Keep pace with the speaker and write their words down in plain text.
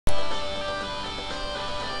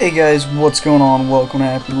Hey guys, what's going on? Welcome to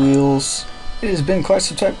Happy Wheels. It has been quite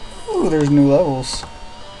some time. Ooh, there's new levels.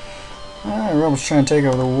 Rebels trying to take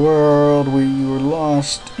over the world. We were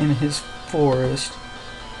lost in his forest.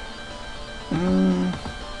 That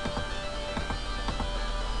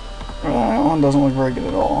one doesn't look very good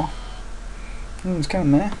at all. It's kind of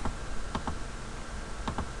meh.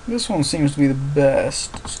 This one seems to be the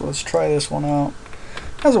best, so let's try this one out.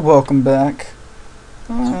 As a welcome back.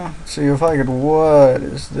 See if I could. What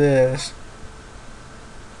is this?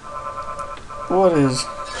 What is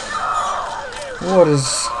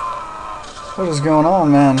going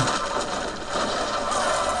on, man?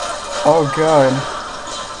 Oh god.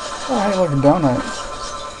 Oh, hey, look, a donut.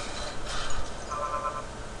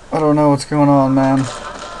 I don't know what's going on, man.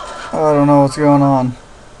 I don't know what's going on.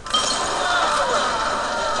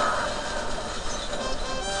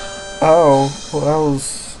 Oh, well, that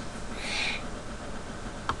was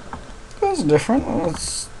different.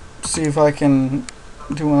 Let's see if I can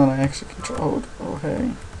do one that I actually control. Oh,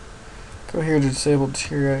 hey. Go here to disable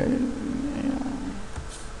deteriorating. Yeah.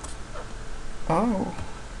 Oh.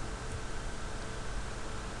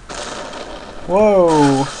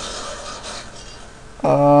 Whoa.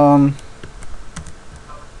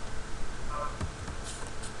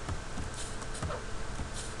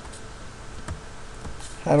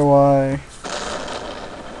 How do I...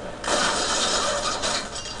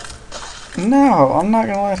 No, I'm not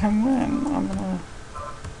gonna let him win.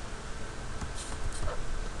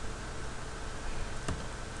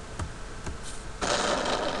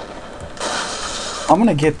 I'm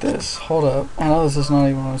gonna get this. Hold up. I know this is not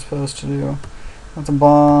even what I'm supposed to do. That's a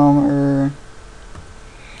bomb or...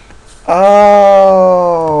 Oh!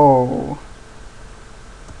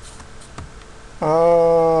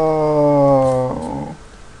 Oh!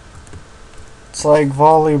 It's like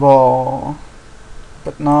volleyball,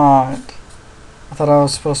 but not. I thought I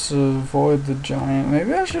was supposed to avoid the giant.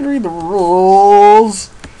 Maybe I should read the rules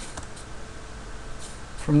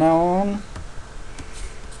from now on.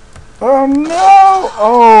 Oh no!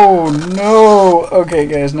 Oh no! Okay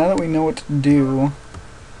guys, now that we know what to do.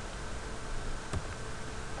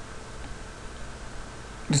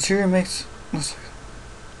 Deteriorate makes...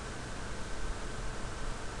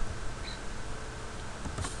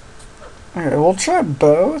 Okay, we'll try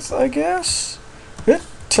both, I guess.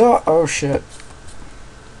 Oh shit.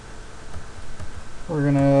 We're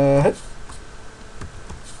gonna hit.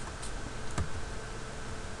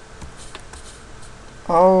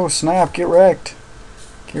 Oh snap, get wrecked.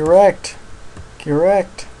 Get wrecked. Get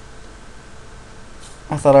wrecked.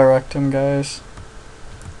 I thought I wrecked him, guys.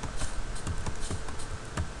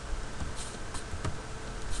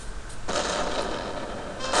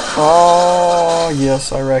 Oh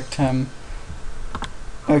yes, I wrecked him.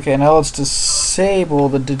 Okay, now let's disable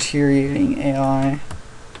the deteriorating AI.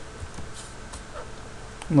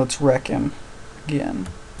 Let's wreck him again.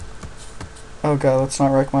 Oh god, let's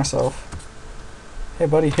not wreck myself. Hey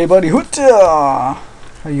buddy, hoota!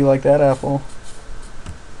 How you like that apple?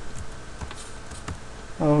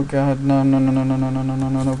 Oh god, no,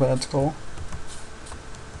 bad skull.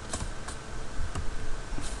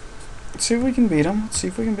 Let's see if we can beat him. Let's see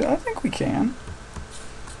if we can beat him. I think we can.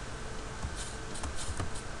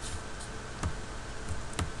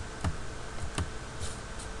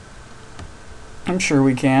 I'm sure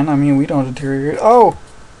we can. I mean, we don't deteriorate. Oh!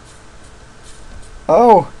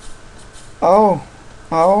 Oh! Oh!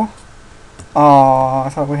 Oh! Aw, I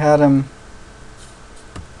thought we had him.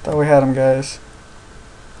 Thought we had him, guys.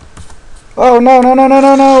 Oh, no!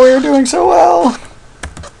 We were doing so well!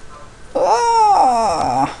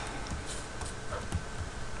 Ah!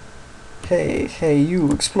 Hey,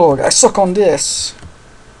 you explore guy, suck on this!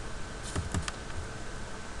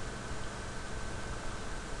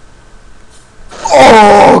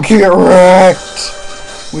 Oh, get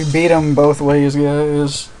wrecked! We beat him both ways,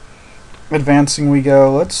 guys. Advancing we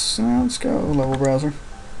go. Let's go level browser.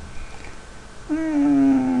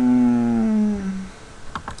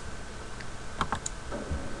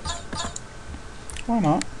 Why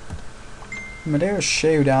not? Madeira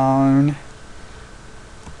Showdown.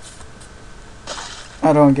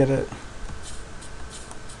 I don't get it.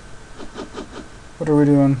 What are we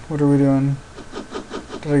doing?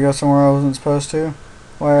 Did I go somewhere I wasn't supposed to?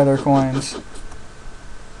 Why are there coins?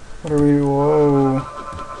 What are we... Whoa.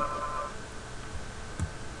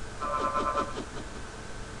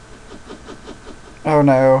 Oh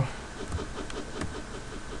no.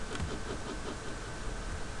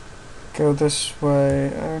 Go this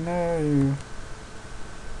way. Oh no.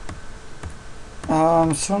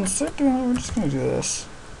 So instead of doing that, we're just gonna do this.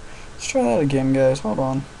 Let's try that again, guys. Hold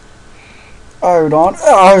on. Hold on.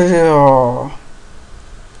 Oh, yeah.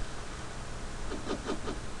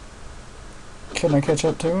 Can I catch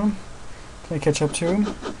up to him? Can I catch up to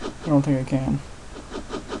him? I don't think I can.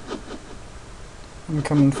 I'm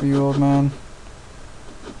coming for you, old man.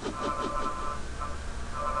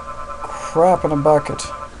 Crap in a bucket.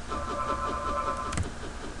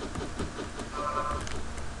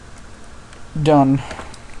 Done.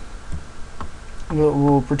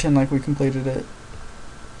 We'll pretend like we completed it.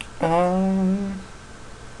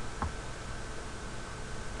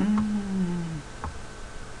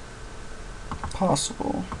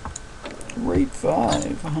 Possible. Rate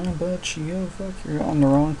 5. How about you? Fuck, you're on the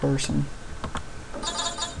wrong person.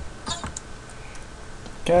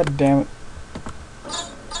 God damn it.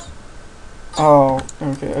 Oh,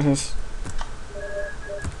 okay, I just...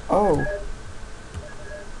 Oh.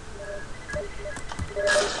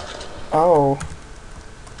 Oh.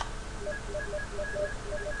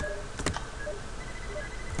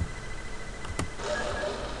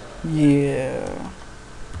 Yeah.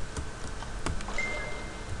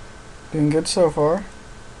 Doing good so far.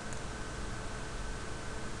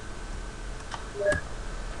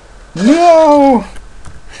 No!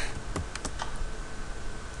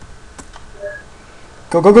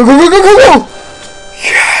 Go, go, go, go, go, go, go, go!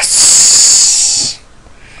 Yes!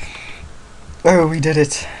 Oh, we did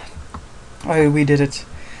it. Oh, we did it.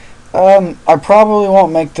 I probably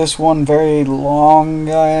won't make this one very long,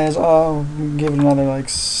 guys. I'll give it another like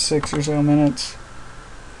 6 or so minutes.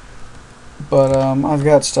 But I've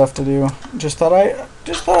got stuff to do. Just thought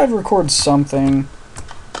I'd record something.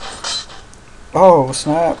 Oh,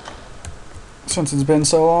 snap. Since it's been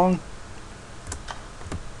so long.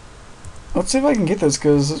 Let's see if I can get this,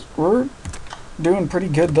 because we're doing pretty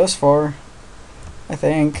good thus far. I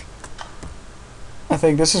think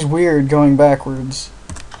this is weird going backwards.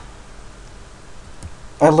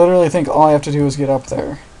 I literally think all I have to do is get up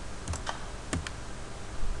there.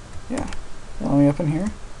 Yeah. Let me up in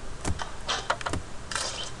here.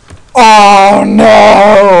 Oh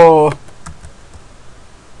no!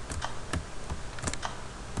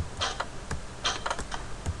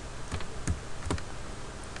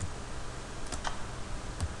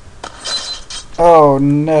 Oh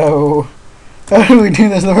no! How did we do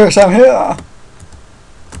this the first time? Yeah.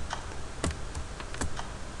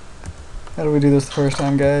 How do we do this the first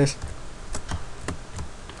time, guys?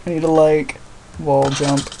 I need to like wall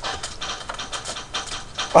jump.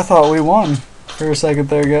 I thought we won for a second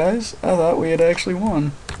there, guys. I thought we had actually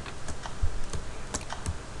won.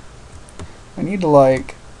 I need to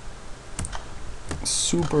like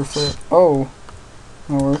super flip. Oh,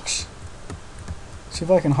 that works. See if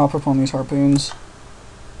I can hop up on these harpoons.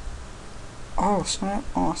 Oh snap!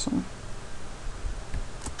 Awesome.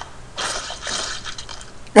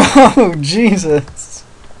 Oh Jesus!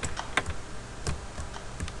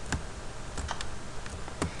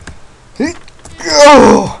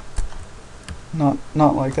 Oh!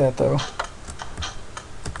 Not like that though.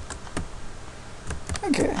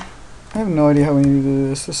 Okay, I have no idea how we need to do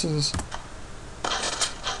this. This is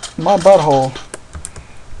my butthole.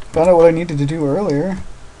 Found out what I needed to do earlier.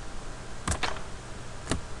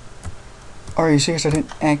 Are you serious? I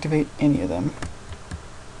didn't activate any of them.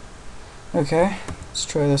 Okay, let's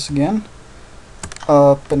try this again.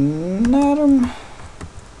 Up and at 'em.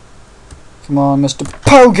 Come on, Mr.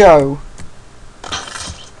 Pogo!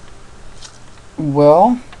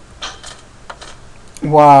 Well,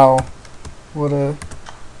 wow. What a...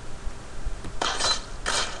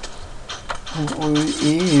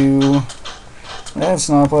 Ew. That's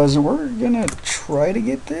not pleasant. We're gonna try to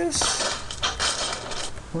get this.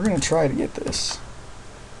 We're gonna try to get this.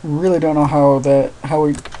 Really don't know how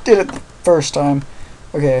we did it the first time.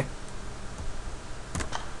 Okay.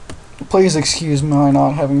 Please excuse my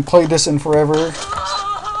not having played this in forever.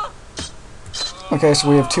 Okay, so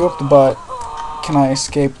we have 2 up the butt. Can I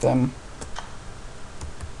escape them?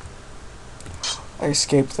 I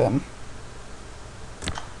escaped them.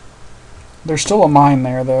 There's still a mine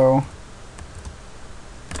there, though.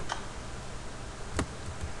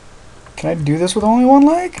 Can I do this with only 1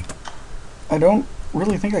 leg? I don't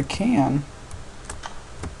really think I can.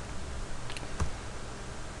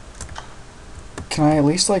 Can I at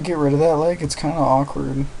least like get rid of that leg? It's kind of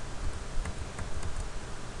awkward.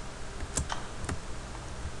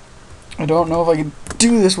 I don't know if I can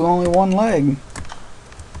do this with only 1 leg.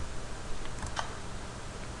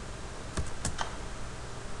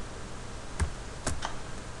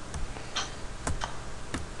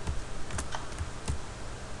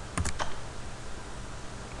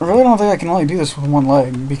 I really don't think I can only do this with 1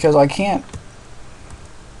 leg, because I can't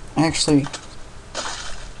actually...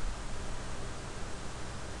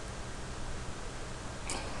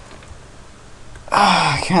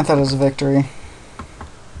 I count that as a victory.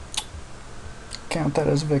 count that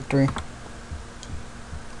as a victory.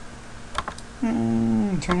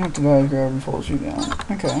 Try not to die as gravity pulls you down.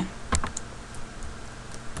 Okay.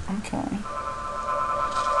 Okay.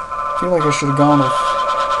 I feel like I should have gone with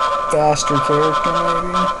faster character,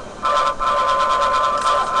 maybe.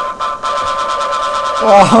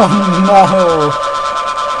 Oh no!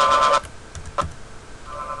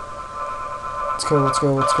 Let's go, let's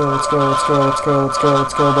go, let's go, let's go, let's go, let's go, let's go,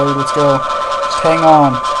 let's go, buddy, let's go. Just hang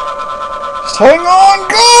on. Just hang on,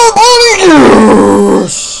 go, buddy!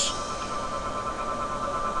 Yes!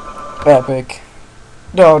 Epic.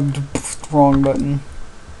 No, wrong button.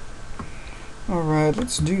 Alright,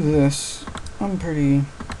 let's do this. I'm pretty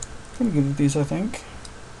good at these, I think.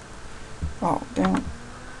 Oh, damn it.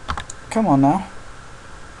 Come on now.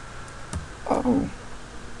 Oh.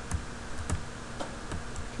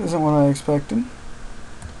 This isn't what I expected.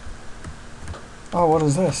 Oh, what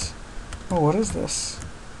is this? Oh, what is this?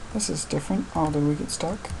 This is different. Oh, did we get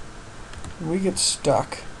stuck? Did we get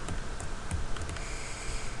stuck?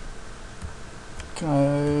 Can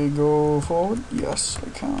I go forward? Yes, I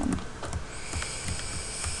can.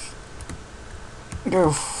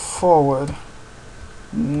 Go forward.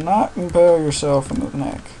 Not impale yourself into the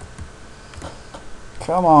neck.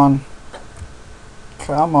 Come on.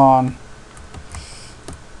 Come on.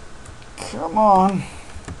 Come on.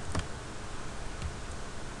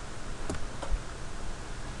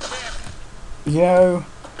 You know,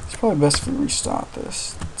 it's probably best if we restart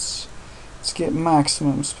this. Let's get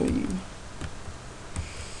maximum speed.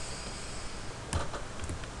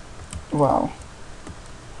 Wow.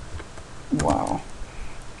 Wow.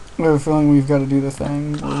 I have a feeling we've got to do the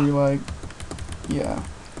thing where we like, yeah,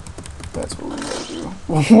 that's what we gotta do.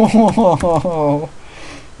 Whoa,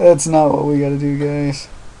 that's not what we gotta do, guys.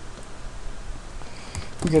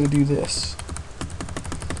 We gotta do this.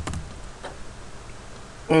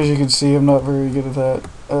 As you can see, I'm not very good at that.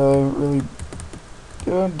 Really, I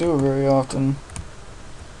don't do it very often.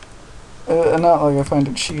 Not like I find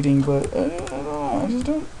it cheating, but I don't know, I just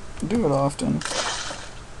don't do it often.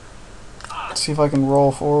 Let's see if I can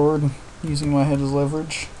roll forward using my head as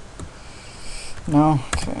leverage. No?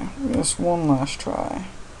 Okay. Just one last try.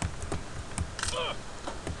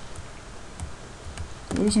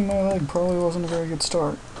 Losing my leg probably wasn't a very good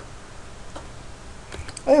start.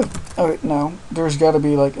 Okay, no. There's gotta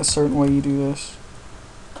be like a certain way you do this.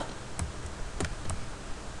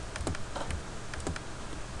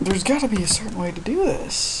 There's gotta be a certain way to do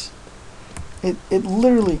this. It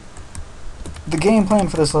literally... The game plan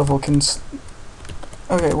for this level can...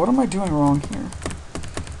 Okay, what am I doing wrong here?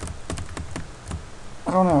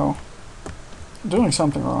 I don't know. I'm doing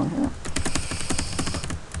something wrong here.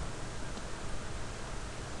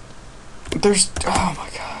 There's... Oh my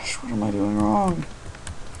gosh, what am I doing wrong?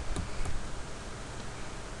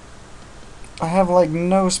 I have like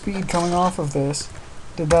no speed coming off of this.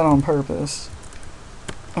 Did that on purpose.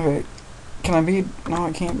 Okay, can I be... No,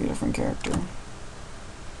 I can't be a different character.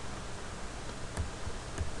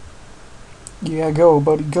 Yeah, go,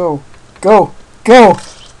 buddy, go. Go! Go!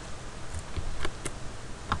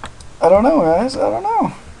 I don't know, guys. I don't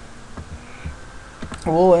know.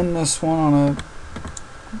 We'll end this one on a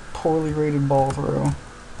poorly rated ball throw.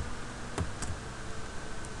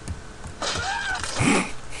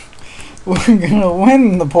 We're gonna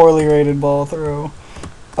win the poorly rated ball throw.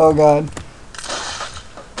 Oh, God.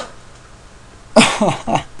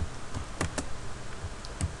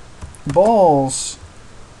 Balls.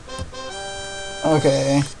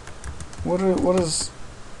 Okay. What does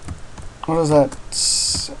that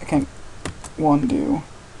second one do?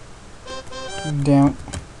 Damn it.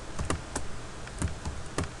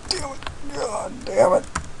 Damn it. God damn it.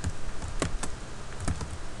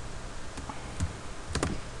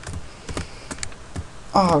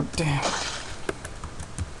 Oh, damn it.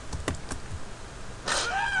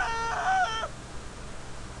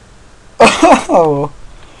 Oh.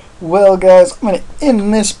 Well, guys, I'm going to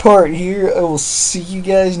end this part here. I will see you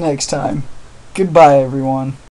guys next time. Goodbye, everyone.